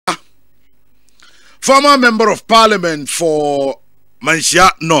Former member of parliament for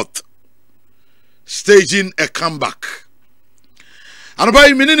Manshia North, staging a comeback. And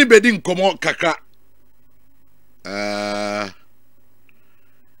by minini bedin komo kaka.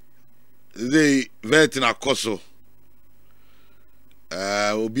 They vetina koso.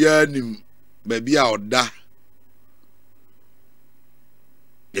 Obia nim baby a oda.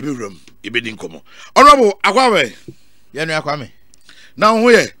 Yebi room, bedin komo. Honorable Akwawe. Yenu Akwame. Now who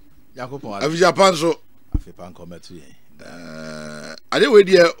ye? Yakopon. Afi Japan so. Afi pan come to ye. Are they with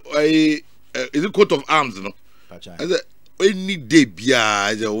you? Is it coat of arms, no? Pacha. Any day, bia,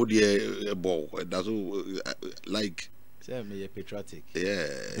 is a old ball. That's all, like. Say me patriotic.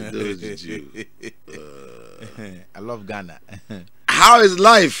 Yeah, those you. I love Ghana. How is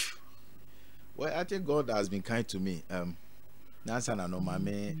life? Well, I think God has been kind to me. Nansa na no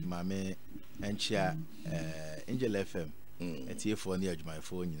mame enchia Angel FM. Etie for near my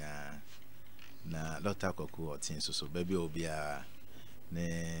phone na Dr. Koku or tin so baby obia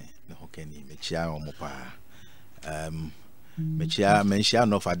ne hokeni mechia omopa. Mechia menshia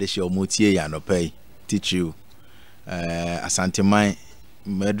no for this your mutie ya no pay teach you. Asante mai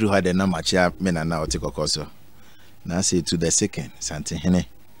medru had na machia me na na otikokoso. Na say to the second Sante hene.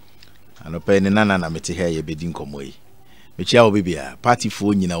 Anope ne nana na mete here ye bedin komoyi. Mechia obibia party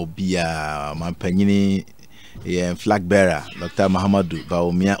phone nyina obia mampanyini ye flag bearer Dr. Mahamadou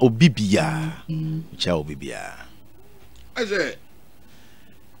Baumia obibia. Mechia obibia. I say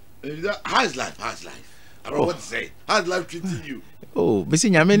how's life? How's life? I don't know what to say. How's life treating you? Oh, Missy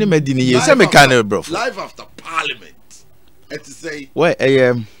Yamini Medini, you say me can bro. Life after parliament. And to say well,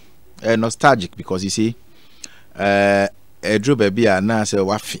 I am nostalgic because you see Drew baby na say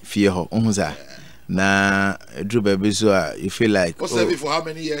what fear ho unza na Drew baby so you feel like what's serving for how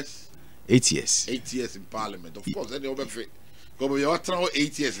many years? 8 years. 8 years in parliament. Of course, any other fit. Go you are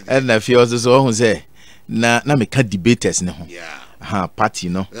 8 years. And na fear also so unza na me can debaters ne ho. Yeah. Party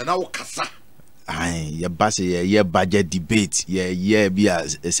no. Na wo kasa. Aye, your bus yeah budget debate, yeah be a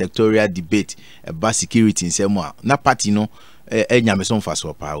sectorial debate, a bus security in some na party no nyame so mfa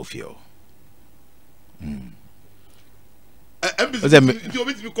so pa ofio. You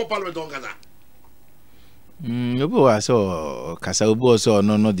want to be co-parliament on Gaza? Obo so kasa obo so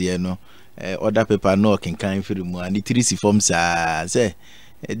no there no other paper no can fit mu and three forms say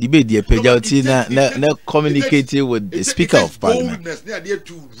debate the pejauti na communicate with the speaker of parliament. They are there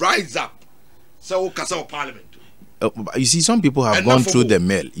to rise up. So parliament. You see, some people have gone through the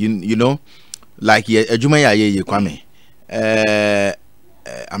mail. You know, like Kwame.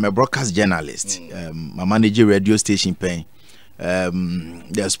 I'm a broadcast journalist. I manage a radio station paying.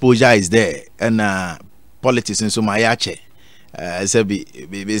 The exposure is there, and politics and so my yache. So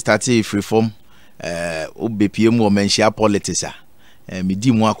be started free form. BPM women share politics. Me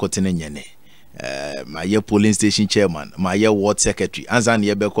di mo akotene nyene. My year polling station chairman, my year ward secretary, Anzan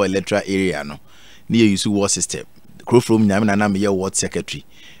Yebeko electoral area no. Near you ward system. Crow from Nyamina na me ward secretary.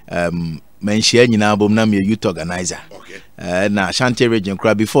 Men share nyina bom na me youth organizer. Okay. Na Ashanti region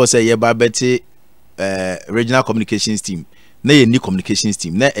crowd before say ye ba beti regional communications team. Na ye new communications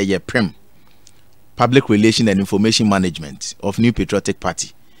team. Na ye prem public relation and information management of New Patriotic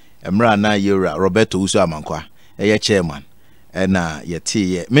Party. Emra na yera Roberto Owusu Amakwah. Ye chairman. Na ye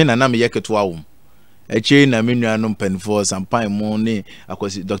te me na me yeketwa wom. Eche na me nuanom penfo sampan mo ne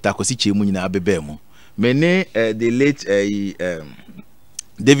akosi Dr. Akosi Chemu nyina abebe mo. Me ne the late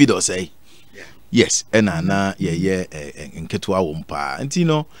David Osei. Yeah. Yes, na ye nketwa wom pa. Nti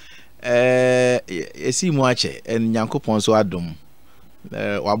no esi mu ache en Nyankopon so adom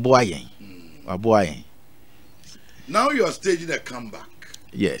waboa yen. Waboa yen. Now you are staging a comeback.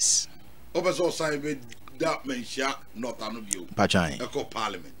 Yes. Obeso sign with that Manshia not anobio. Pachan. Eco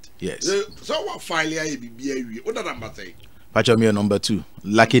parliament. Yes. So what file here be what that number say? Pachan me number 2.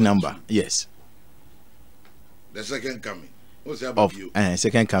 Lucky number. Yes. The second coming. What's about you?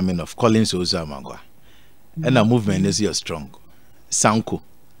 Second coming of Collins Owusu Amakwah. And the movement is your strong. Sanko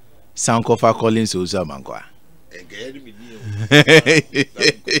for Collins Owusu Amakwah.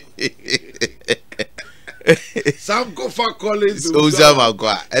 Sanko for Collins Owusu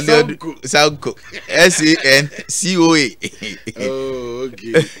Amakwah. And Sanko. SANCOA. Oh,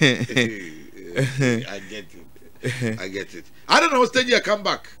 okay. I get it. I don't know. Stage your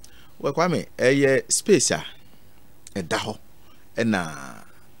comeback. Well, Kwame, a space a daho. And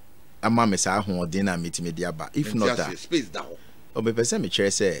ama me sa ho den na meet media ba if not that space daho. O be person me chere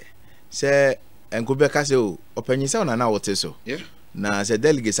say enkobe ka say o opanyin say na wote so. Yeah. Na say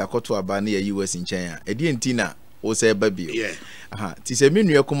delegates akoto aba na US nchen a. Edi enti na o say ba bio. Yeah. Aha, ti say me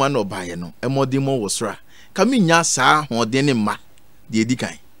nua kuma na obaye no. Emodi mo wosra. Ka me nya sa ho den ne ma. De edi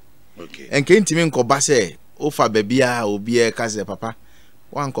kan. Okay. And came to me in Kobase, Ofa Bebia, Obia, Kaze, Papa.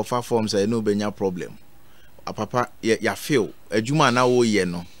 One cofa forms a no benya problem. A papa, ya feel a Juma now, ye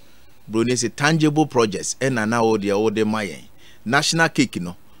no. Bruni say tangible projects, and now the old Mayan. National cake,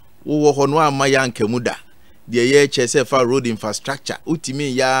 no. Uwo Honwa Mayan Kemuda. The HSF road infrastructure,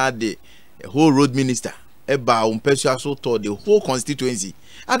 Utimi ya the whole road minister. Eba umpesua so to the whole constituency.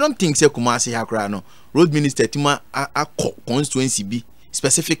 I don't think say Kumasi Accra no road minister tima a constituency be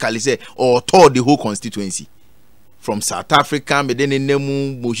specifically say or to the whole constituency from South Africa me den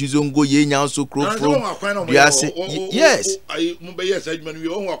nemu Moshizongo ye nya so crop from yes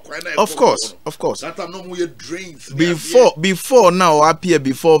of course that time no more drains before now appear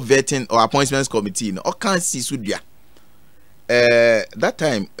before vetting or appointments committee no o can see sudua. That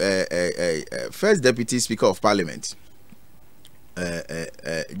time, first deputy speaker of parliament,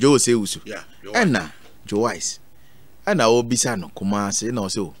 Joe Seusu, and now Joe Wise, and now Obisano Kumasi, no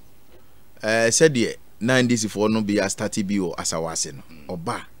so. Said ye 90s for no be a starty bio as I was in or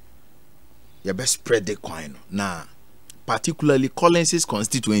bar. You best spread the coin now, particularly Collins's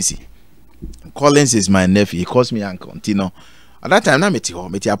constituency. Collins is my nephew. He calls me uncle. Tino. At that time, I met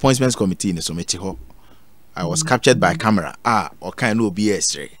the appointments committee in so metiho. I was captured by camera. Or kind of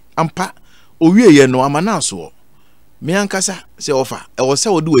BS. Ampa, owie no amana so. Me ankasa se offer. I was say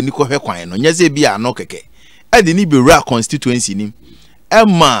do any kohwe kwan no. Nyeze bia no keke. I didn't be rare constituency nim.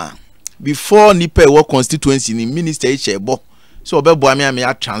 Emma before nipa wo constituency nim minister Echebo. So obebo me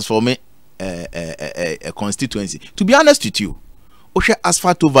transform a constituency. To be honest with you, ohwe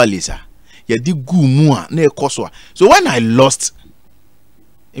asphalt valleys ya di gu mu a na ekoso. So when I lost,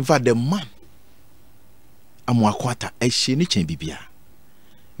 in fact the man Amakwah ehye ni chen bibia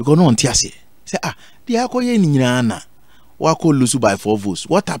because no ntiase say the akoye ni nyina na wa ko lose by 4 votes.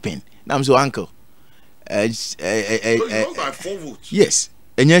 What happened? Now I'm so uncle so you lost by 4 votes. Yes,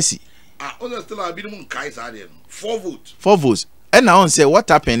 enyesi on still a minimum kai sa there 4 votes. 4 votes. And now on say what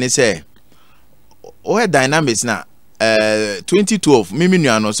happened is say o dynamics na 2012 mimi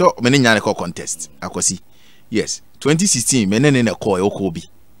nuano so me nya ne contest akosi. Yes, 2016 me ne na call okobi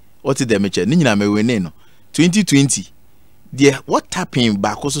what the meche ni nyina me wene no 2020 there what happened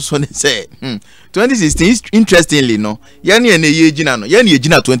back also so say 2016 interestingly no yani ene ye gina no yani ye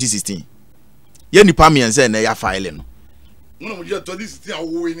gina 2016 yani pamian say na ya file no mo 2016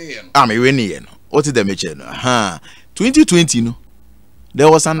 awo wene ye no me wene ye no what the meche no 2020 no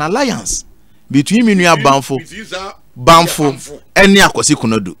there was an alliance between Minua Banfo any akosi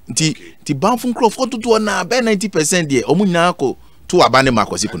kunodu nti Banfo Crawford to na be 90% there omunyina ko to abane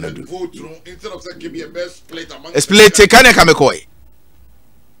makosi kunodu instead of saying be a best split among split can kamekoi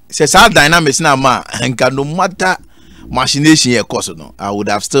say sa dynamics na ma nka no matter machination e course no I would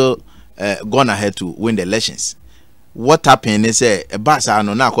have still gone ahead to win the elections. What happened is a basa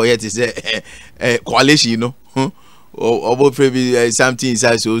no na akoye ti say coalition you know or maybe something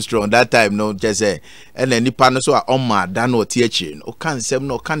inside so strong that time no just say and any partner so on my dan or teaching o can sem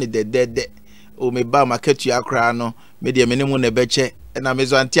no can de o me ba market you Accra no me de minimum na beche na me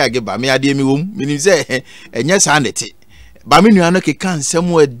zo anti ageba me ade mi wom menim say enya sanity ba me nua no ke kan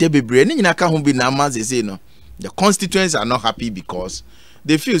sem o de bebre ni nyina ka ho bi na amazese no the constituents are not happy because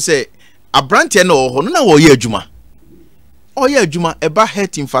they feel say abrante no ho no na wo ye adwuma eba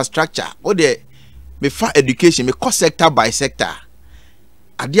health infrastructure o de me fa education me cost sector by sector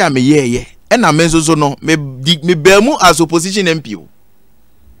ade a me ye and na menzo no me bemu as opposition MP.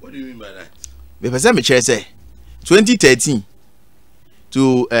 What do you mean by that? Me pese me chere say 2013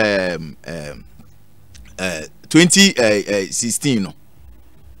 to 2016 no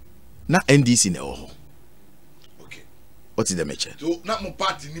na NDC na ho. Okay, what is the measure? So na mo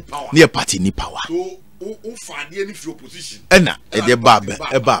party ni power. Near party ni power. So o fa dey any opposition. Na e dey ba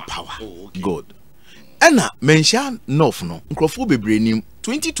power. Oh, okay. Good. Ena mention north no nkrofo bebre nim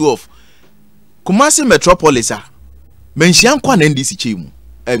 2012 Kumasi metropolis mention kwa na NDC chemu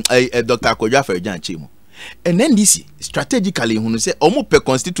Dr. Akwadwo Aferjan chemu and NDC strategically hunu say omo per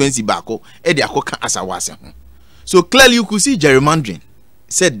constituency bako e de akoka asawase ho. So clearly you could see gerrymandering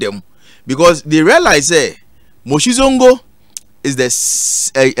said them because they realize say Moshizongo is the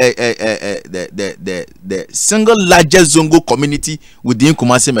single largest Zongo community within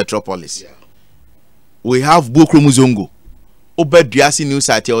Kumasi metropolis. Yeah. We have Bokromu Zongo, Obeduasi New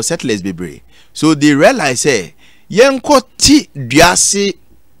Site or settlers bebre. So they realize yenko ti duasi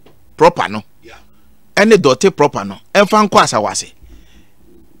proper no. Yeah. And the dote proper no. And fanko asawase.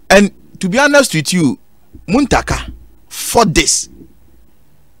 And to be honest with you, Muntaka for this.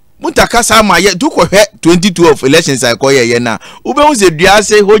 Muntaka sama ye do ko 2012 elections I call ye na. Ube unse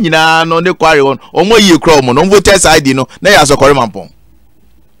duasi ho nyina no ne kware won. Omo yi kro mo no voters ID no na ya sokore mampon.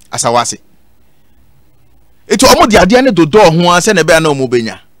 asawase eto omo de ade ne dodo ho ase na be na omo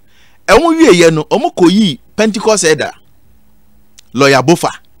benya enwo wieye no omo koyi Pentecost elder lawyer Bofa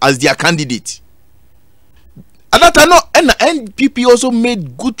as their candidate. And that no and NPP also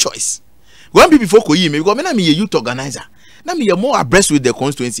made good choice. When people folk koyi me because me na me youth organizer. Na me more abreast with the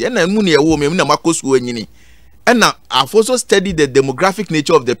constituency. And mu na ewo me na makosu anyini. And now I've also studied the demographic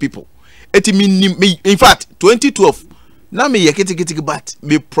nature of the people. Me in fact 2012 na me ye kiti bat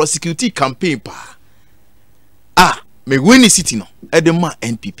me prosecute campaign pa. Me win city no edema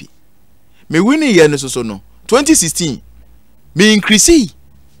NPP. Me win ye no so no 2016 me increase.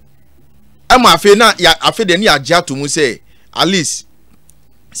 I'm afraid now ya afraid any aja to mu say at least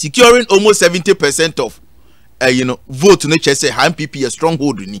securing almost 70% of vote no che say NPP a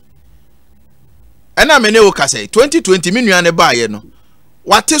stronghold ni. And I many oka say 2020 me nua ne ba ye no.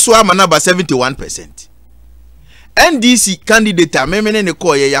 What is so am number 71%. NDC candidate a memene ne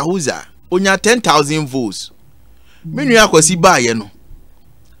call ye Yahuza onya 10,000 votes. Me nua akwasi ba ye no.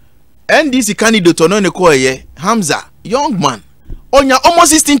 NDC candidate ono ne call ye Hamza young man onya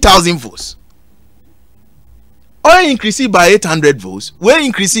almost 16,000 votes. Or increase by 800 votes. We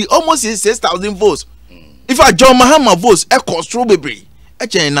increase almost 6,000 votes. If I John Mahama votes, e control bebre. E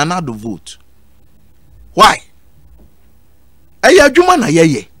chen nanado vote. Why? Adwuma na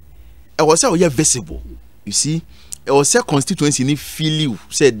ye. E was say visible. You see, it was say constituency ni feel you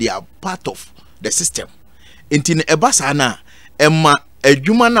said they are part of the system. Intin ebasa na emma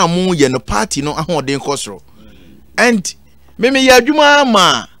adwuma na mu ye no party no ahoden kosro. And me ye adwuma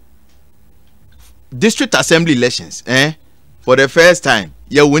ma district assembly elections for the first time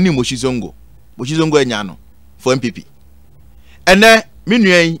ye winning Moshizongo enya no for MPP. And then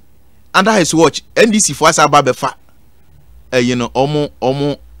me under his watch NDC for asaba befa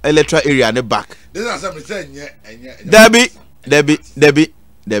omo electoral area ne back. This assembly say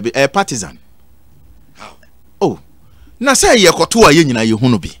Debbie a partisan. How? Oh. Na say ye koto a ye nyina ye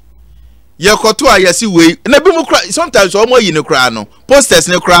hunu bi. Ye koto a ye si we na bi mu kra sometimes omo yi ne kra no posters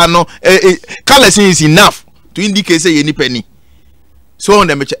ne kra no colors is enough to indicate say ye ni penny. So on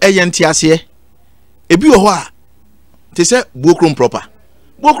dem che ye ntiase ebi wo ho a te say Bokrom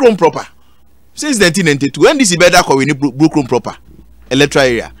proper since 1992 NDC better ko win Bokrom proper electoral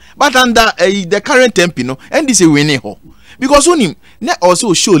area, but under the current MP no NDC winning ho because onim na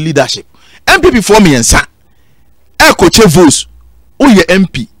also show leadership. MPP for me ensa coach votes ye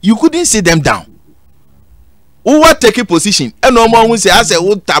MP you couldn't sit them down. Who what take a position and no more say as a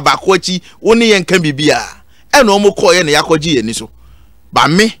tobacco chi only yen can be bia and no more call na yakoji eni so ba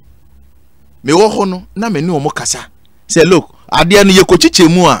me wo ho no na me ne omo kasa say look ade no ye kochiche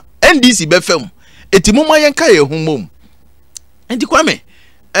mu a NDC be fam etimu ma yen ka ye hu mom enti kwa me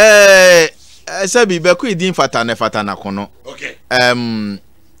sabi be ko idin fata na kono. Okay.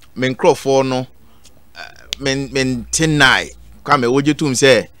 Men crofo no men tenai kwa me wojetum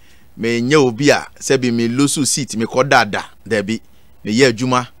say me nye obi a sabi me losu seat me kodada there be me ye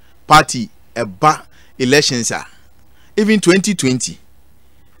adwuma party eba elections a even 2020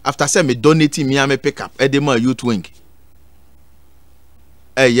 after say me donating me am pick up edema youth wing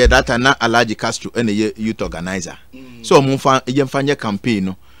yeah that na Alhaji Castro and a youth organizer. So mumfa yemfanye campaign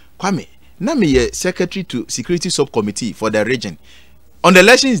no kwame na me ye secretary to security subcommittee for the region. On the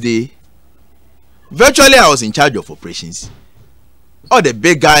elections day virtually I was in charge of operations. All the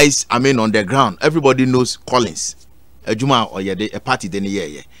big guys I mean on the ground everybody knows Collins Ejuma or a party then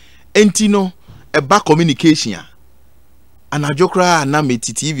yeah entino a back communication and ajokra na me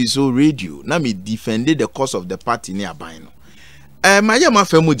TV so radio na me defended the cause of the party nearby no my yama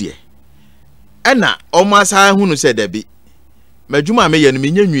femu die ena almost ha hunu said there be majuma me ye no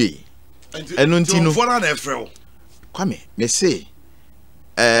me nyanwie eno ntino for na efrel kwame me say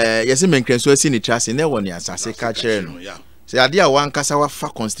yesi men krenso asi ni trase na woni asase ka kire no say ade a wan kasa wa fa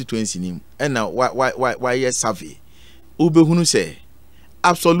constituency nim ena why yes survey ube hunu say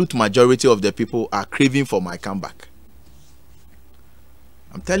absolute majority of the people are craving for my comeback.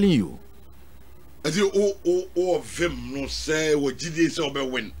 I'm telling you. As you of them no say what GDA say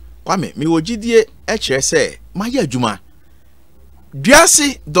obe win. Kwame, me wo GDA e say ma ye adwuma.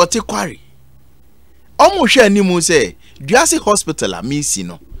 Duase doti kwari. Omo hwe animu say Duase hospital a me si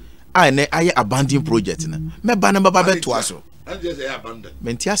no. I na aye abandoned project na. Me ba na baba beto aso. And just abandoned.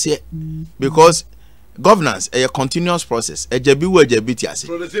 Mentiase because governance a continuous process. Ejebi wo ejebi tiase.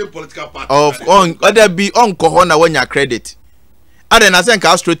 From the same political party. Of on other be on ko na when your credit. And then I think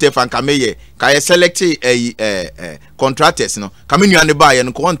I'll straight if and come here. Can you select contractors? No, come in and buy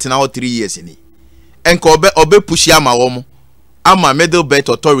and go now 3 years in it. And obe push yama omo. I'm a middle belt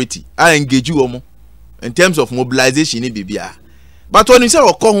authority. I engage you omo in terms of mobilization in BBA. But when you say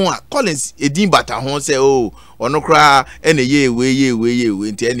Collins edin bata ho say oh ono kra ene ye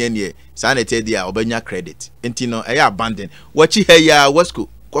we nti ene sanete dia obenya credit nti no e abandon wachi he ya wasco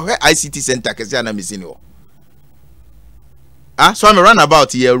ko ICT center kese na mesini ho so I'm run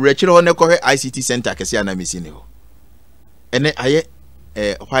about here rechire ho ne ko ICT center kese na mesini ho ene aye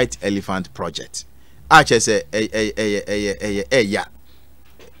white elephant project che say ya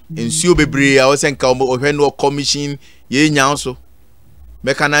nsuo bebre a wo senka ohwe no commission ye nyanso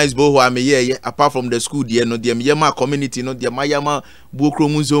mechanized boho ameye apart from the school there no dem yema community no dem mayama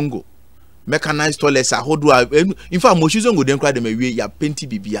buokromu zongo mechanized toilets ahodo in fact mo zongo dem kra dem awie ya penti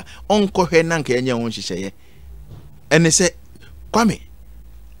bibia onko hwe na nka enye ho hyehyeye ene se kwame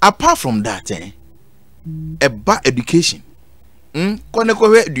apart from that eba education kone ko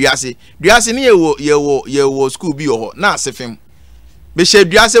hwe duase ni yewo school bi ho na asefem be she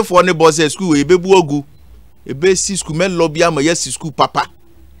duase for ne boss school e bebu ogu ebe si school me lobby am yes school papa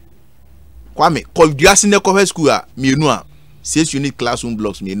kwame ko duase ne ko school a mienu a 6 unit classroom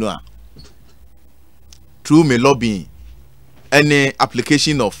blocks mienu a through me lobbying any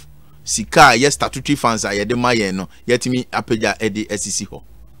application of sika yes statutory funds a ye de maye no yetimi apagya edi SCC ho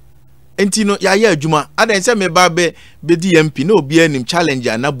enti no ya adwuma adan se me ba be DMP na obi anim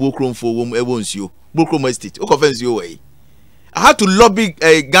challenger na buokromfo wo ewo nsuo buokrom estate o conference yo we I had to lobby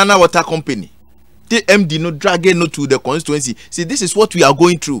Ghana Water Company. The MD no drag no to the constituency. See, this is what we are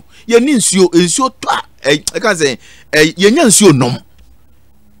going through. Ye ni nsuo I can say ye nya nsuo nom.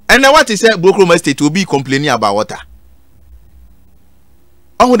 And now what is say Buokrom Estate will be complaining about water.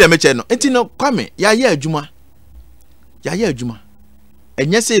 Ohu dem eche no. Enti no kwame ya adwuma. Ya adwuma.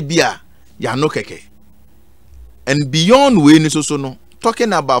 Enye se bia ya no keke. And beyond we ni so no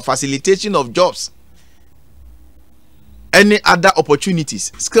talking about facilitation of jobs. Any other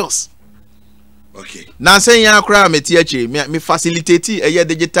opportunities, skills. Okay. Now saying ya kra metiache me facilitate a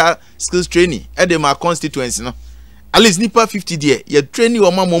digital skills training at my constituency no. At least nipa 50 there. You training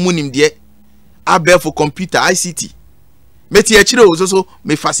or mamunim there. I bear for computer ICT. Metiache also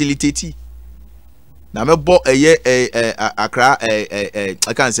me facilitate. Now me bought Accra I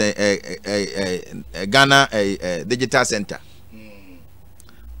can say Ghana digital center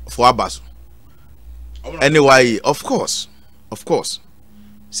for Abasu. Anyway, of course.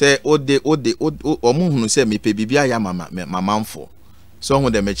 Say omuhunu say me pe bibia ya mama for. So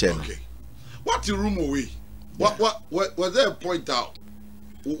who dem eche no. Okay. What the room away? What was there a point out?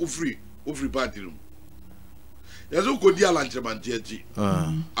 Free party room. There's no go dia lanchemantie.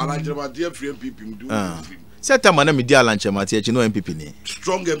 Alanchemantie free MPP do free. Set time na me dia lanchemantie no MPP ni.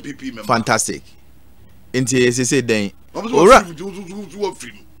 Strong MPP member. Fantastic. Inti say then.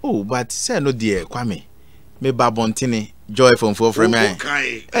 Oh, but say no dear Kwame. Me babontini joy from for me.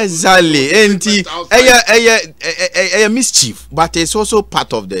 Exactly. Enti mischief, but it's also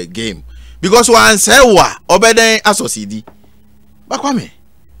part of the game. Because one say wa obeden associate. But Kwame,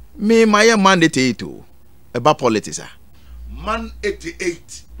 me my mandate to about politics. Man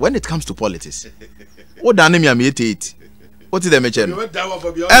 88. When it comes to politics. What done me am 88. What is the mention?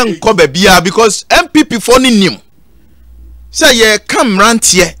 And Kobe Bia because MPP for new. Say ye come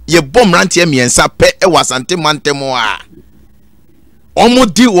rantie ye bom rantie miensa pe e wasante mantemo a omo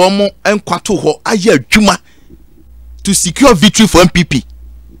di omo enkwato ho aye adwuma to secure victory for MPP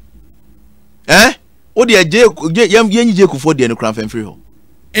o de ye je kufo de no kran free ho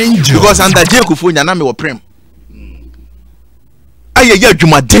because under je kufo nya na me wo prem aye ye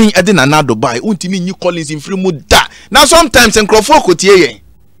adwuma den e de na na Dubai untimi nyi Collins in free mu da now sometimes enkrofo kotie ye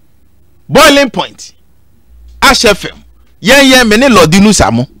boiling point HFM yen me ne lodinu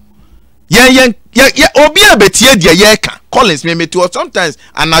samo yen obi abetie de ye ka Collins me to sometimes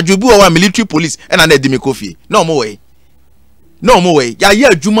anajubu o military police and na edimi kofi no mo way ya ye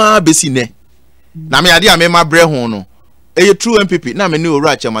adwuma besi ne na me ade a me ma bre ho no e true MPP na me ne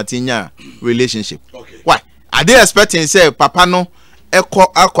owura chamatinya relationship. Okay. Why are they expecting say papa no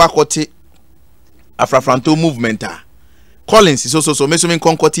akote afrafranto movement Collins is also so me so me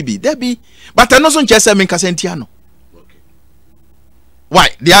konkoti bi there be but I no so nche say me kasentia no. Why?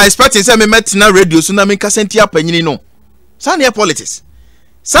 They are expecting say me met na radio so na me kasentia panyini no. Sane politics.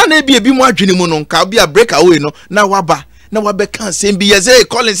 Sane bi ebi mu adwene mu no ka bi a break away no na waba na wabeka sem bi ye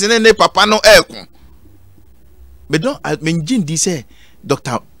Collins ne papa no ekun. Me don me ngin di say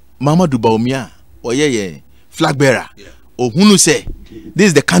Dr. Mamadou Baumia oye flag bearer. Ohunu say this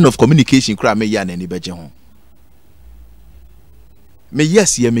is the kind of communication cry me ya na ni beje ho. Me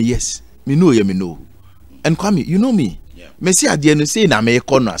yes, me no. And Kwame, you know me. Me see ade no say na me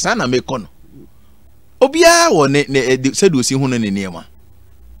kono asa na me kono obia wo ne se do si hu no ne niema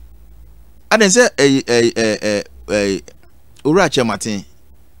aden say ora chematin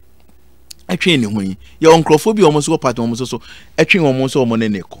atwe ne ho yi ye onkrophobia omo so part omo so atwe omo so omo ne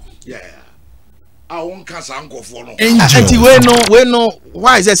neko I won't cast uncle for no. Enti we no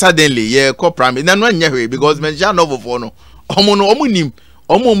why is it suddenly yeah co primary na no anya hwe because men ja no for no omo nim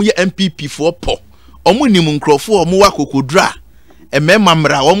omo ye MPP for po omo nim nkrofo omo wa kokodra emema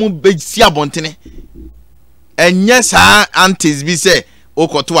mra omo be si abontene enye sa aunties bi say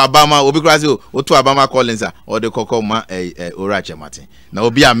okoto abama obi kra say oto abama Collins or the kokoma Orache Martin na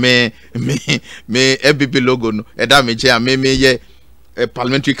obi a me MPP logo no e da me che me ye a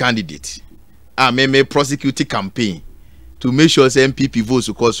parliamentary candidate me prosecute campaign to make sure say MPP votes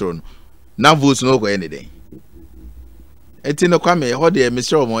to cause run na votes no go anything eti no Kwame ho de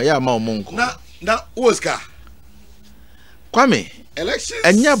Mr. Omo ya ma omo nko na Oscar Kwame elections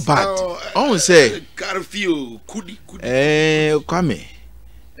enya bad on say curfew kudi Kwame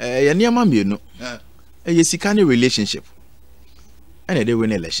ya niam mienu ye sikane relationship and they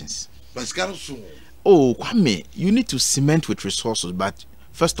win elections but so Kwame, you need to cement with resources, but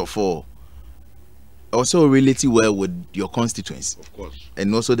first of all also relate well with your constituents, of course,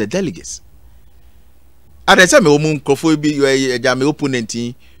 and also the delegates. At the time, your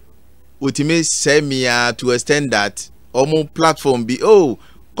opponent ultimately say me to extend that platform be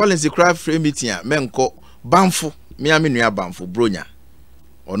Collins Owusu frame meeting menko banfu me aminu banfu bronya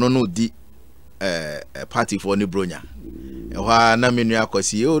no di party for ni bronya na menu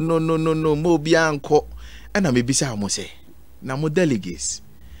akosi no mo bia anko na me bisa mo say na mo delegates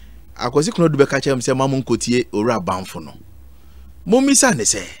akosi kono dube ka chem say mamu nkotie ora banfo no mo misa ne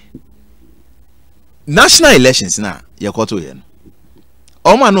say national elections na yekoto ye no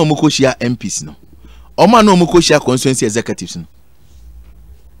oma na omukoshia MPs no oma na omukoshia constituency executives no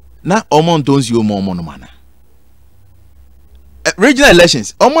na omo ndonzi omo no mana regional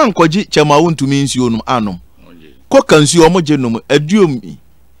elections omo ankoji chemawu ntumi nsi onum anom ko kansu omo je nom aduom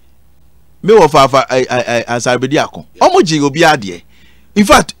me wo fa asarbedi akon omo ji obi ade in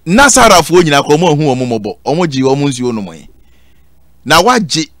fact nasarafo nyina ko omo hu omo mobo omo ji omo nsi onum na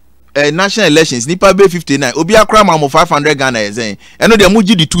waji national elections nipa be 59 obi akra ma mo 500 Ghana ezen eno de mo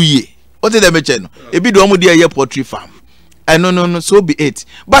ji di 2 year what dey me che no ebi de omo de ye poultry farm no so be it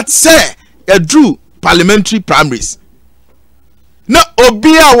but say a true parliamentary primaries na obi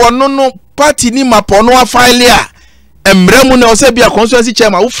a wono no party ni mapono afile a emremu na o se bia constituency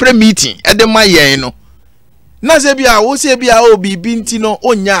chairman wo free meeting e de ma yen no na se bia wo se bia obi binti no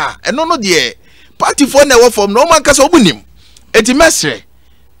onya eno no de party for na wo form no man kasa obunim eti mesre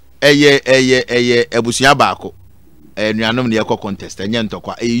eye ebusuya baako nuanom ne yakọ contest enye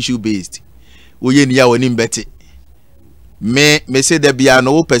ntokwa issue based oye ni ya woni mbete me say there bia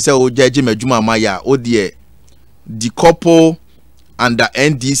no wo pese o judge madwuma maya o de the couple under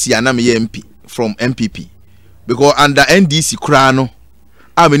NDC and I'm MP from MPP because under NDC krano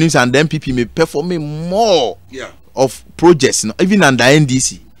I mean under MPP may perform more of projects no? Even under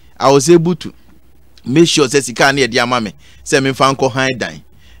NDC I was able to make sure say sika na dia mame say me fan ko high dan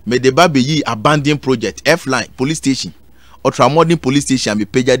me the baby yi abandoned project F line police station ultramodern police station me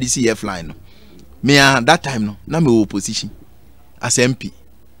page DC F line no me that time no na me opposition as MP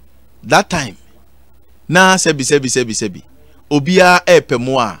that time na sebi obia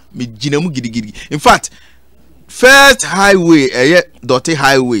epemo a me ginamu gidigidi in fact first highway Dote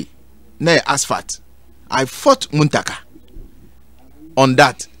highway na asphalt I fought Muntaka on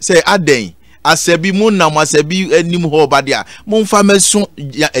that say aden asebi munam asebi enim ho badia monfa meso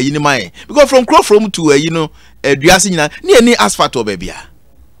eyinima because from to aduase nyina ne any asphalt obabia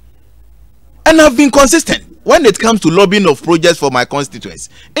and I've been consistent when it comes to lobbying of projects for my constituents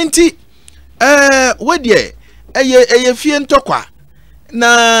enti we there eye fie ntokwa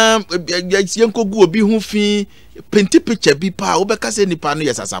na yenkogu obi hu fi penti picture bi pa obeka se nipa no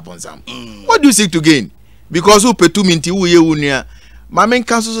yesasaponsam what do you seek to gain because who petu minti wo ye wunua mamen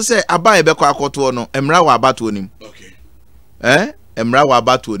kanso so say abaye be kwa akoto no emra wa abato nim okay emra wa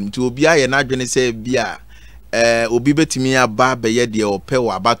abato nim ti obi aye na adwene say bia obi betimi aba be ye de ope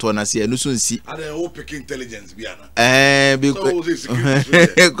wa abato na say enu so nsi and then pick intelligence bia na because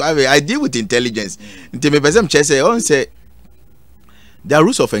I deal with intelligence nti me bezem che say on say there are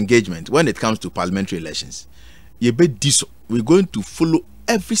rules of engagement when it comes to parliamentary elections. We're going to follow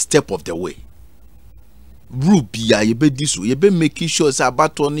every step of the way. Rubia, you be making sure say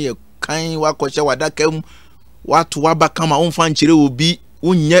abatoni e kan wa kwasha wadaka what wabakama on fan chire obi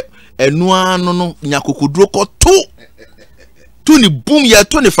unye enu anu no nyakokudro ko to ni boom ya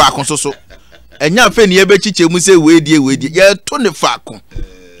to ni fa kon so enya fe ni ebe chiche mu say we ya to ni fa kon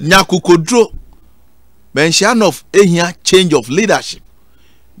nyakokodro mention of ehia change of leadership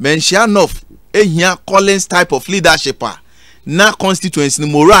mention of ehia Collins type of leadership na constituency no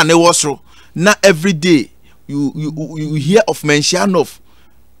mora na wosro na every day you hear of mention of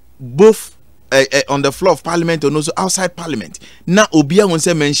both on the floor of parliament and also outside parliament. Now Obia won't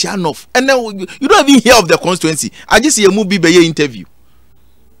say mention of, and then you don't even hear of the constituency. I just see a movie by your interview.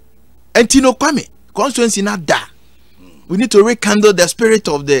 And Tino Kwame, constituency not da. We need to rekindle the spirit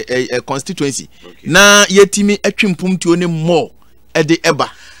of the constituency. Now yetimi etwimpum to any more at the eba.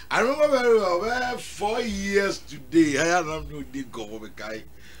 I remember very well. 4 years today, I have no government guy.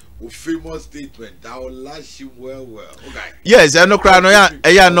 Famous statement that will last him well. Okay. Yes, I know.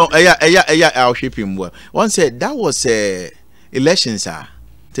 I'll ship him well. One said that was elections, sir.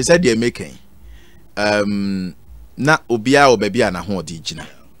 They said they're making. Na Obia or baby and a whole digina.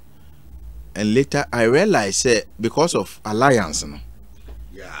 And later I realized because of alliance, no.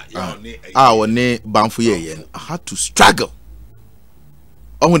 Yeah, I had to struggle.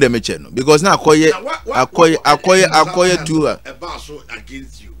 On the machine because now acquire two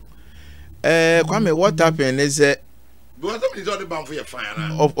against you. Kwame, what happened is because somebody's only bound for your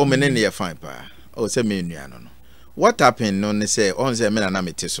fine. Of many fine pa. Oh, say me no. What happened? No, say on say me na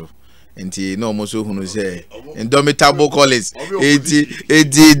metiso. Enti no mo so hunu say indomitable Collins.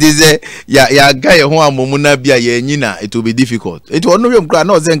 Eti say ya guy ho amomu na bia ya nyina it will be difficult. It will no yom kra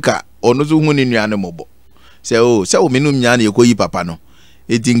na ozenka ono so hunu nua ne mobo. Say oh, say o menu nya na ekoyi papa no.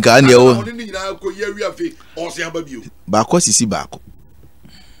 Eti nka na o. Bako sisi bako.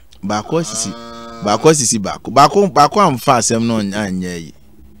 Bako sisi bako am fa asem no anya yi.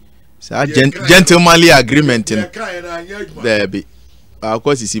 Sa gentlemanly agreement no. Baby.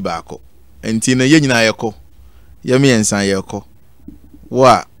 Bako sisi bako. Enti na ye nyina yeko. Ye me ensan yeko.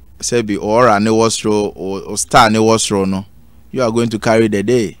 Wa sebi ora ne wosro or star ne wosro no. You are going to carry the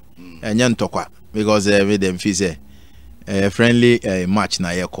day. Enya ntokwa because them fi say friendly match na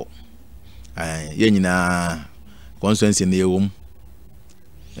yeko. Ye nyina consensus na yewum.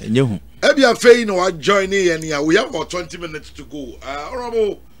 Ebia Faye no are joining and here we have about 20 minutes to go.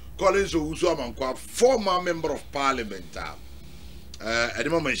 Honorable Collins Owusu Amakwah, former member of parliament, at the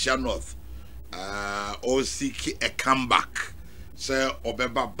moment North, or seek a comeback, say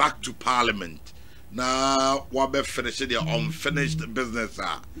Obeba back to parliament. Now Wabe finished their unfinished business.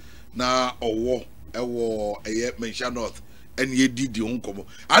 Now or a mention North and ye did the uncommon.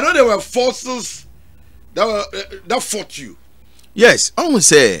 I know there were forces that fought you. Yes, I would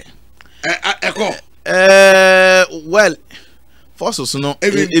say. Well, forces no.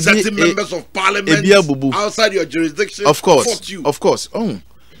 Certain members of parliament outside your jurisdiction. Of course, fought you. Of course.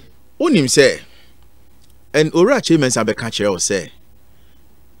 Him say, and Ora Chairman Sabe catcher or say,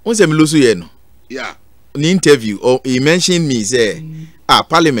 once I'm losing, yeah. In the interview, or he mentioned me say,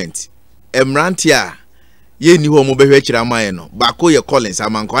 parliament, Emrantia, ye knew who mobile Chiramano, Bako your Collins,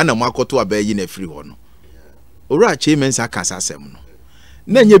 Amakwah, and Marco to a bay in a free one. Ora Chairman Sakasasem.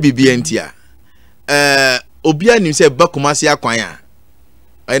 Nenye BBNTia. Obia nim say Bakumasi akwanya.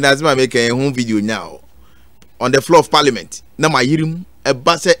 And as my make a home video now on the floor of parliament. Na ma yirim e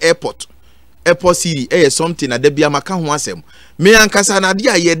base airport city something na de bia maka ho asem. Me ankasa na de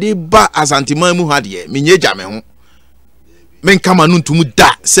aye de ba asanteman mu ha de me nyeja me ho. Men kama no ntum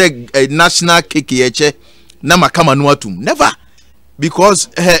da say national cake yeche na makama no atum. Never. Because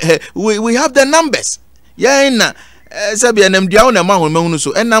we have the numbers. Yeah, na sabi enem dia una ma hunu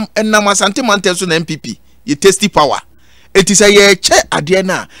so enam asante mante so na MPP ye tasty power it is a ye che ade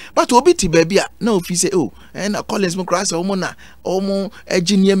na but obi ti ba bia na ofi say oh na Collins mo cross omo na omo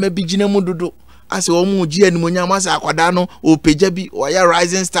engineer ma bi gina mu dodo ase omo gi animu nya ma sa akwada no o peja bi o ya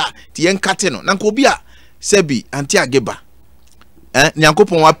rising star ti yen kate no na nko bi a sabi anti ageba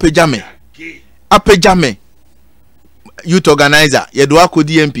nyankopon wa peja me youth organizer yedo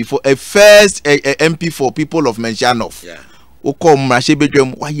akodi MP for a first MP for people of Menchanof. Yeah. Oko mrashe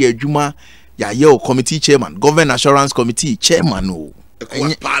bedwem wa ye adwuma ya ye committee chairman, government assurance committee chairman o.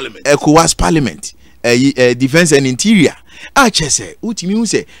 ECOWAS parliament. Defense and interior. A chese utimi hu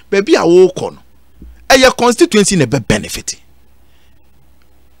se baby a wo ko no. Eye constituency na be benefit.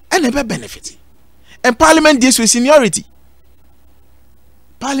 And parliament deals with seniority.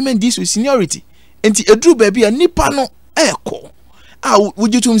 Enti edru baby a nipa no eko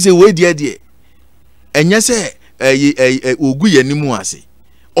would you tum say we die enye se ogu yanimu ase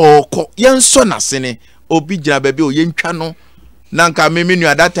oko yenso na sene obi gina baby o yentwa no na nka memenu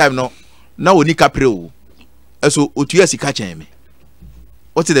at that time no na oni kapre o eso otua sika chen me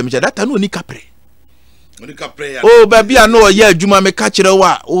what them that time no oni kapre oh baby I know yeah adwuma me ka kire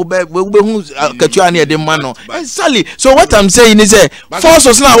wa oh be hu katua na e de ma no sally. So what I'm saying is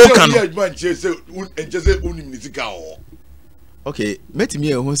forces na wo kan okay met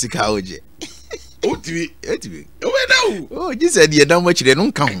me hu sika oje Oti. Now. Oh, you said you don't watch it,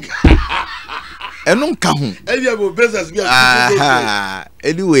 don't come. And don't come.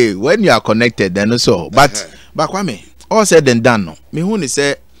 Anyway, when you are connected, then so. But Kwame, all said and done. No, me who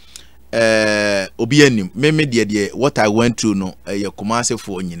say Obianim, me dear, what I went through, no, your Kumasi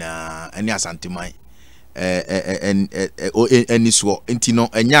for any asantimai, any swore, intino,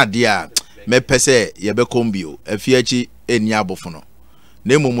 and ya dear, me pese, yabecombio, a fiachi, and yabofono.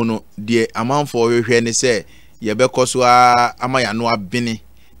 Nemono, dear amount for your hen say, yabecoswa, amaya no abini,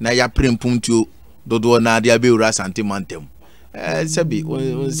 na ya prim puntu, dodo na dia be ura santimantem. Sebi,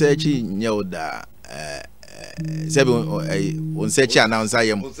 on searchi nyoda, sebi, on searchi announce I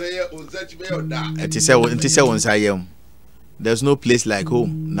am. It is on Sayam. There's no place like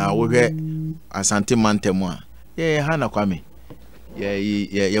home. Now we get a santimantem. Yeah, Hana Kwame.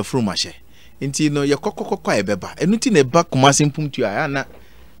 Yeah, frumashe. Inti no ya koko beba. Enuti ne ba Kumasi mpuntu ya na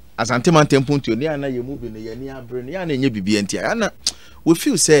asanteman mpuntu ne ana ye mubi ne ye ni abre ne ya na nye bibi enti ana we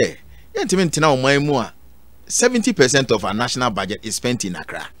feel say yentimi ntina oman mu a 70% of our national budget is spent in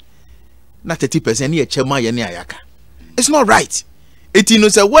Accra. Na 30% ne ye chema ye ne ayaka. It's not right. Eti no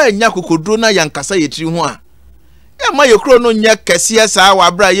say wa nya kokodro na yankasa ye tiri ho a. Ya ma ye kro no nya kese sa wa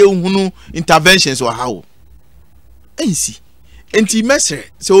bra ye hunu interventions wa hawo. Ensi enti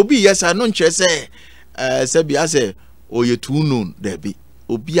mesre se obi yesa no nche se se bia se oye too known there be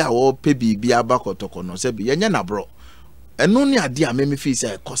obi a wo pe bibia abakotoko no se bi yenya na bro eno ne ade a me fi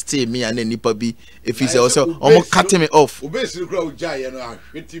se cost me an nipa bi e fi se o se omo cut me off obesi kura uja ye no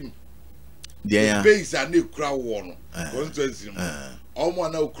ahwetim there ya base an kura wo no constituency omo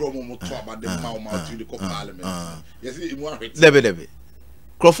na ukro mo to abade ma o ma to the parliament yes imu ahwetim debe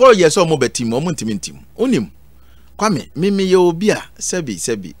crofo yes omo betim omo ntimintim onim Kwame, mimi ye obi a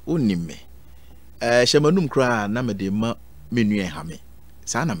sebi onim me. Shemanum kra na me de ma menu ha me.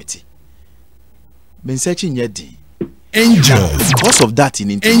 Sa na meti. Me search nyedi. Angel. Because of that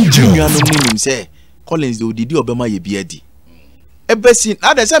in Angel no meaning say Collins de odidi obema ye biadi. Ebesin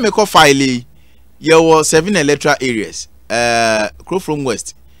ada say me call file ye was 7 electoral areas. Crow from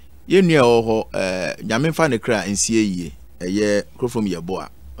West. Ye nua ho nyame fa ne kra nsie yie. Ye crow from ye boa.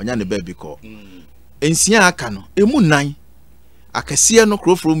 Onya ne baby call. Ensia aka no emu nan akese no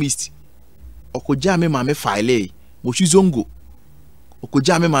crow from east okoja me ma me file moshizongo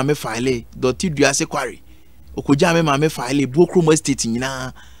okoja me ma me file doti duase kwari okoja me ma me file Bokrom state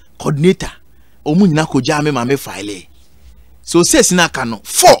nyina coordinator omu nyina koja me ma me file so says na aka no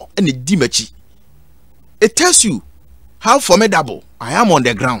 4 and di machi. It tells you how formidable I am on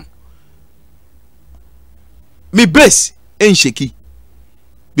the ground. Me base en sheki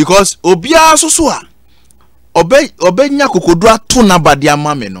because obia so a obenya kokodu ato na bade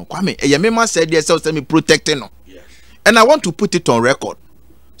amame no Kwame eyemema said yourself say me protecting no. Yes. And I want to put it on record.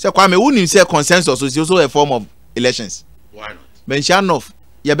 Say Kwame who say consensus is also a form of elections. Why not? Mention of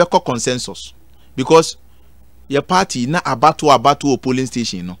ye be consensus because your party na abatu polling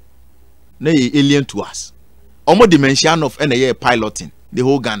station no. Na alien to us. Omo dimension of na ye piloting the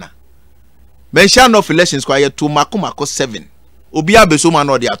whole Ghana. Mention of elections kwa ye to mako 7. Obi abeso ma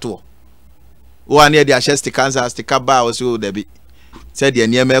no de ato. O ane de ahye stikanza stikaba o so de bi. Said ye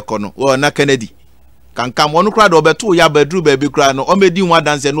niam e no. O na Kennedy. Kankam wonu kra de obeto ya badru ba bi kra no. O medi nwa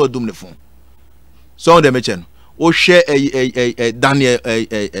dance no odum ne fon. So de meche no. O hwe Daniel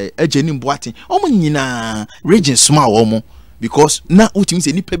Ejeni Mboatin. Omo nyina region small omo because na utimi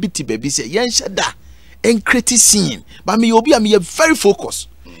se nipa bi ti ba bi se yen hyeda en criticizing. But me obi am ye very focused.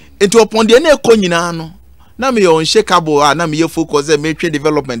 Into upon the na ekọ nyina no. Na me unshakable na me focus e me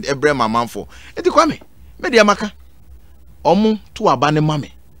development ebre mama for eti Kwame me de amaka omo to aba ne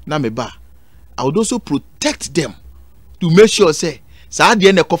mame na me ba I would also protect them to make sure say sa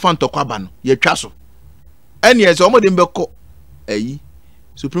de na ekofa ntokwa ba no ye twa so ene ye so omo de mbeko ayi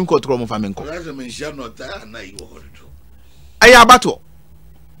Supreme Court ro mo fa me nko ayi abato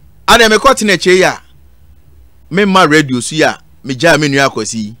ana me court na che ya me ma radio su ya me ja me nua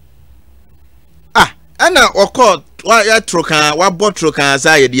akosi ana okọ wa ya trokan wa botrokan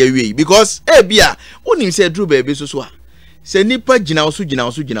za ye de awie because bia onim se dru ba bi so a se nipa gina wo so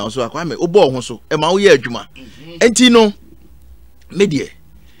Kwame obo ho so e ma wo ye adwuma enti no me de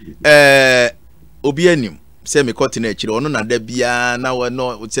obi anim se me court na chire ono na da bia na wo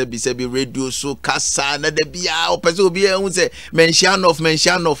no se bi radio so kasa na da bia o pese obi hu se mention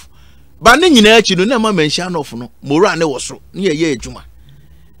of ba ne nyina achi no na ma mention of no mora ne wo so ne ye adwuma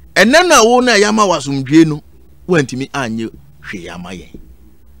enena wo na yama wasumdwe no wantimi anye hwe yama ye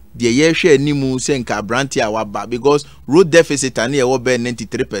de ye hwe animu senka branti a waba because road deficit ane ye wo be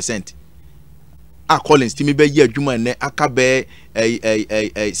 93% a Collins timi be ye adwuma ne aka be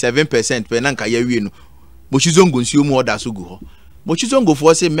 7% pe na nka ya wie no mochizongo nsuo mu order so gu ho mochizongo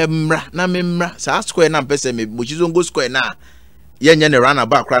fo se memra na memra sa square na mpese me mochizongo square na yenye ne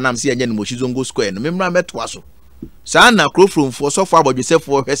runabout kra na mse yenye ne mochizongo square no memra metwa so sa na crofrom fo so fo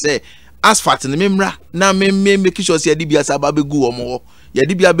abodwesefo hwese asphalt ne memra na make sure say adibia sa ba be gu omo ya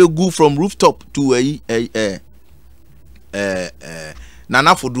dibia be gu from rooftop to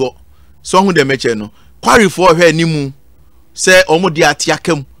nana fodo so hu de meche no quarry for hwe animu se omo de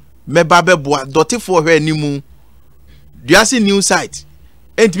atiakam meba beboa doti for hwe animu duase new site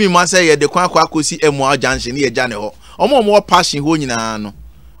entimi ma say ye de kwa akosi emu junction ye jane ho omo passion ho nyina no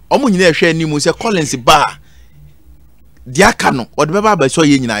omo nyina hwe animu se Collins ba diaka no ode beba ba so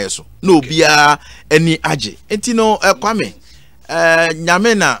ye nyina yeso na obia ani age enti no kwame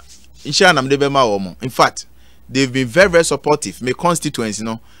nyame na insha na mde bema wo mo. In fact they've been very, very supportive. My constituents, you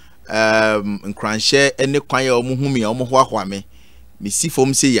know, Nkranche, any kwanye omu humi omu hwa me. Me see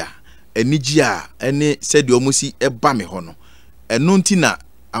from say ya, any jia, any said the omusi eba me hono. And nuntina,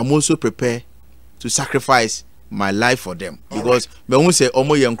 I'm also prepared to sacrifice my life for them. Because me won't say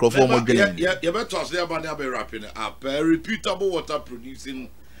omo yankro for omo gelen. You better say about the wrapping up. A reputable water producing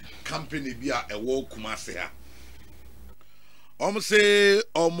company be a one-Kumasi. Say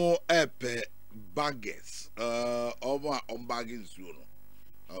omo epe baggers. Over on bagging soon.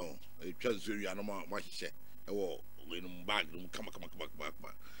 Oh, a transfer you know what she said. Oh, when bag come back.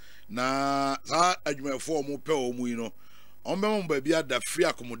 Na that I form more you know. On baby at the free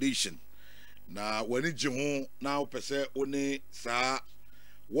accommodation. Na when it's home now per se only sa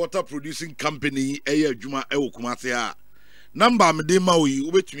water producing company Juma Kumasi. Number me de maui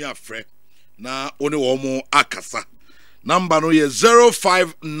wait me a friend. Na only one more akasa. Number no ye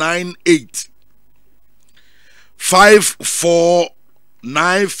 0598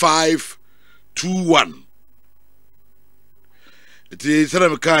 549521. It is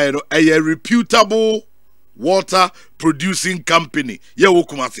a reputable water producing company. Yeah,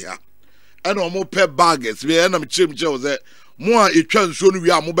 Kumasi. And no more per baggers. We are not chim that more a transfer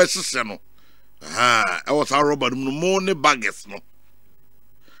we are more best. I was our robot more baggers. No,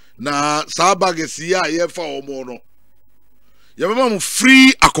 na sa baggers here for more. No, you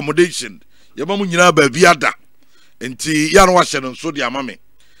free accommodation. You have baby ada. Enti ya no wa hye no so de amame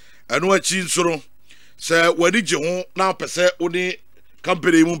eno achi nsoro se wadi je ho na pese oni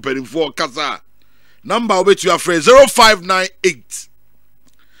company mu mpanimfo kasa number obetu afre 0598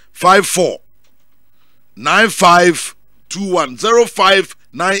 54 9521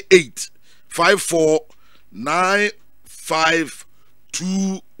 0598 54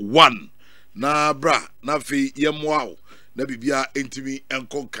 9521 na bra na fi yemwa na bibia entimi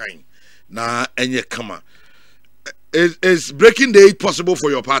enkonkan na enye kama. Is breaking the 8 possible for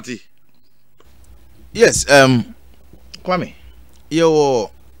your party? Yes, Kwame, you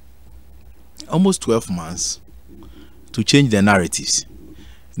almost 12 months to change the narratives.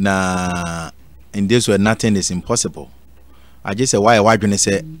 Now, in this way, nothing is impossible. I just say why you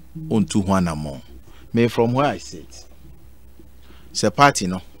say on 2 more. Me from where I sit, it's a party,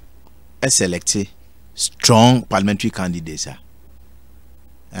 no, a selected strong parliamentary candidates.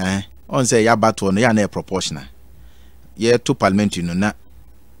 On say ya battle, ya na proportional. Yeah, to parliamentary no na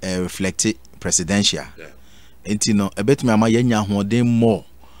reflect presidential. Enti no ebet me ama yenya hoden more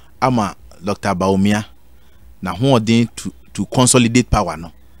ama Dr. Baumia na hoden to consolidate power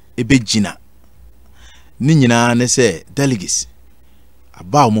no ebe gina ni nyina ne say delegates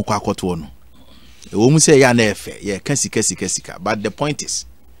aba o mokwa akoto no e wo mu say ya na efe ye kasika but the point is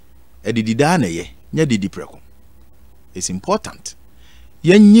edidida na ye nya didi preko. It's important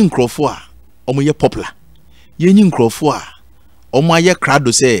yenyi nkrofo a omo ye popular yenyi nkrofo a omo aye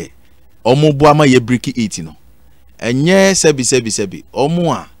crowd say omo bo ama ye break it no enye sebi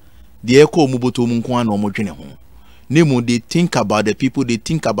omo a de eko omo boto omo nko na omo dwene ho nemu they think about the people, they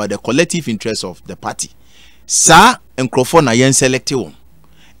think about the collective interest of the party. Sa nkrofo na yen select won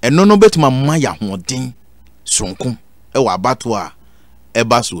eno no betuma maya hoden sonko e wa bato a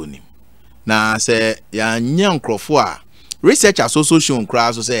eba so onim na se ya nya nkrofo a research association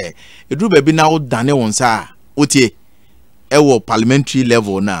kra so say edru ba bi na wo dane won sa otie e wo parliamentary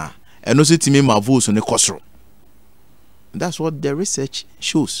level na eno so timi ma vote so ne kosoro. That's what the research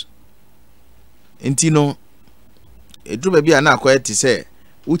shows. Entino edru ba bi na akwa ti say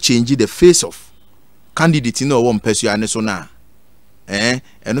wo change the face of candidate no one person ane so na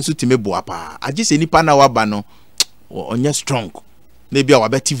eno so timi bo apa agi se nipa na waba no onye strong na bia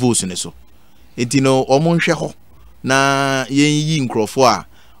wabeti vote ne so entino omo nhwe ho na yen yi nkrofo a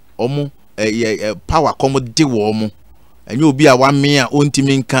omo power come de wo omo enye obi a wa me a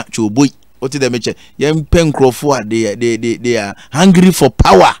ontimi nka choboi what did they mention? Young pen crowford, they are hungry for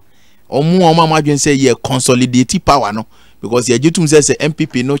power. Or more imagine say ye consolidate power no because ye jitum says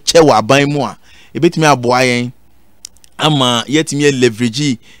MPP no chewa buy more. A bit me a boy ama yet me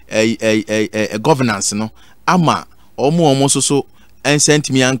leverage a governance no ama or more almost so and sent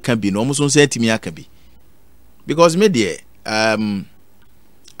me and can be no almost sent me can be because me dear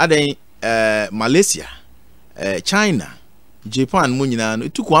Malaysia, China, Japan, Munina,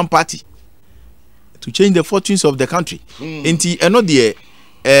 it took one party to change the fortunes of the country. Inti eno de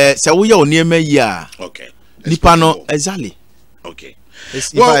Sawuya o near me ya. Okay. Nipano exactly. Okay.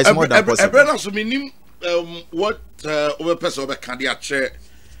 Well, it's more than possible. Brother, so meaning what over person over candia chair.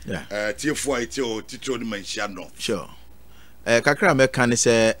 Yeah. T4 or Tito mention no. Sure. Kakra me kan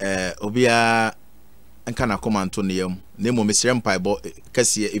say obia nkana command to name name Mr. Mpaibo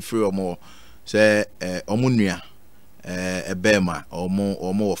kase efiri omo say omunua ebema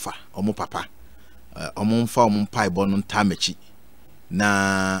omo ofa omo papa omo mfa omo mpaibo no ntamachi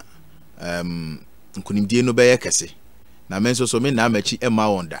na nkunimdie no beye kase na menso so me na amachi ema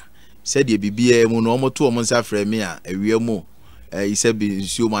wonda said ye bibia mu no omo to omo nsa frɛ me a awie mu ise bi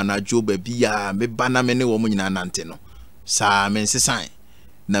nsuo ma na jo ba bia me bana me ne wo mu nyina nante no sa men sesan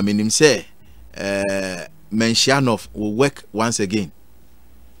na menim say Menshianov will work once again.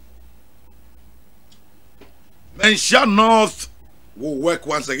 Menshianov will work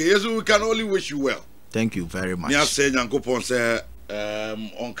once again. Yes, we can only wish you well. Thank you very much. Nia say Nyankopon say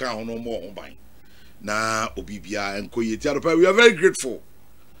on kan no more on ban. Na obibia enko yeti adopa. We are very grateful.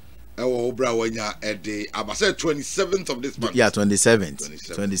 Ewo obra wanya ede abase 27th of this month. Yeah,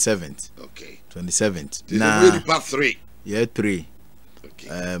 27th. Okay. 27th. Na really part 3. Yeah, 3.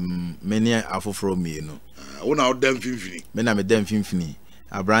 Many afofro me no. Una odem finfini. Me na me dem finfini.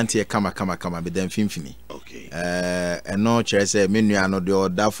 Abrantie kama me dem finfini. Okay. No chere say me nua no de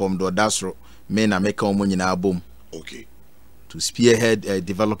order from the odasro me na make omo nyina abom. Okay. To spearhead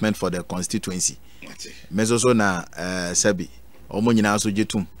development for the constituency. Me so na sabi omo nyina so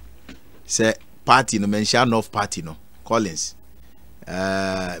jetum. Say party no mention enough party no. Collins.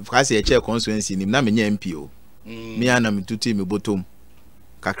 Because e chair constituency ni na me nya MP o. Me ana me tutu me bottom.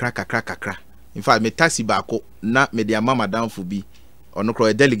 Kakra. In fact, me taxi bako na me dia mama down for bi ono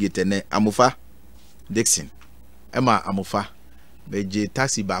kro delegate ne Amufa Dixon. Emma Amufa be je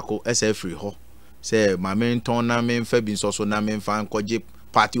taxi bako SF free ho. Say ma me ton na me mfa bi so na me mfa nkoje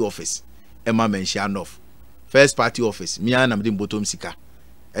party office. Emma mention of first party office. Me ana me bottom sika.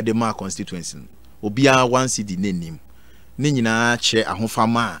 E de ma constituency. Obia one city nenim. Ni nyina che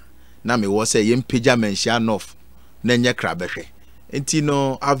ahofama na me wo say yem pagya mention of na nye kra behwe. Enti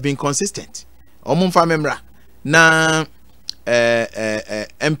no have been consistent. Omumfa memra na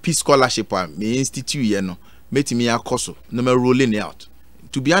MP scholarship me institute ye no metimi akoso no me rolling out.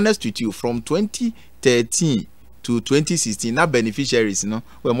 To be honest with you, from 2013 to 2016 na beneficiaries no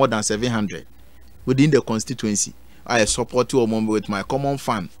were more than 700 within the constituency. I support you with my common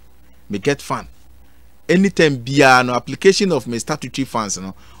fund, me get fund. Anytime bia no application of my statutory funds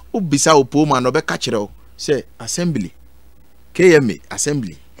no obisa opoma no be kachire say assembly KMA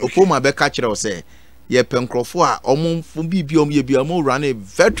assembly. Opoma be catch us say ye penkrofo a omum fun bibiom ye biom run a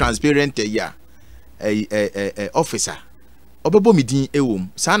very transparent officer. Obebo mi din ewom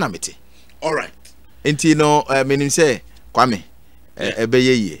sana mete. All right. Enti no menim say kwame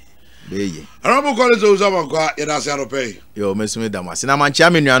ebeye ye. Hon Collins Owusu Amakwah ye da say pay. Yo mesume damas. Na manchia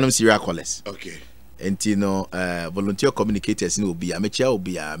me nuanom serial callers. Okay. Enti no volunteer communicators ni obi a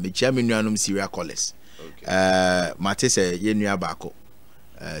mechia me nuanom serial callers. Okay. Mate say ye nua bako.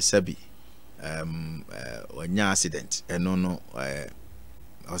 Sabi onya accident no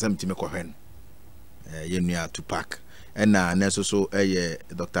awasam time kohwen ye nua to park na neso so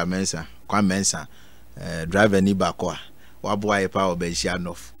Dr. Mensa Kwa Mensa driver ni bako a wabo pa obenhia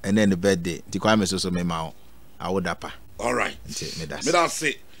enough and then the birthday ti Kwa Mensa so me ma awodapa. All right, me da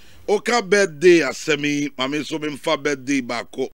say oka birthday asemi mame so me mfa birthday bako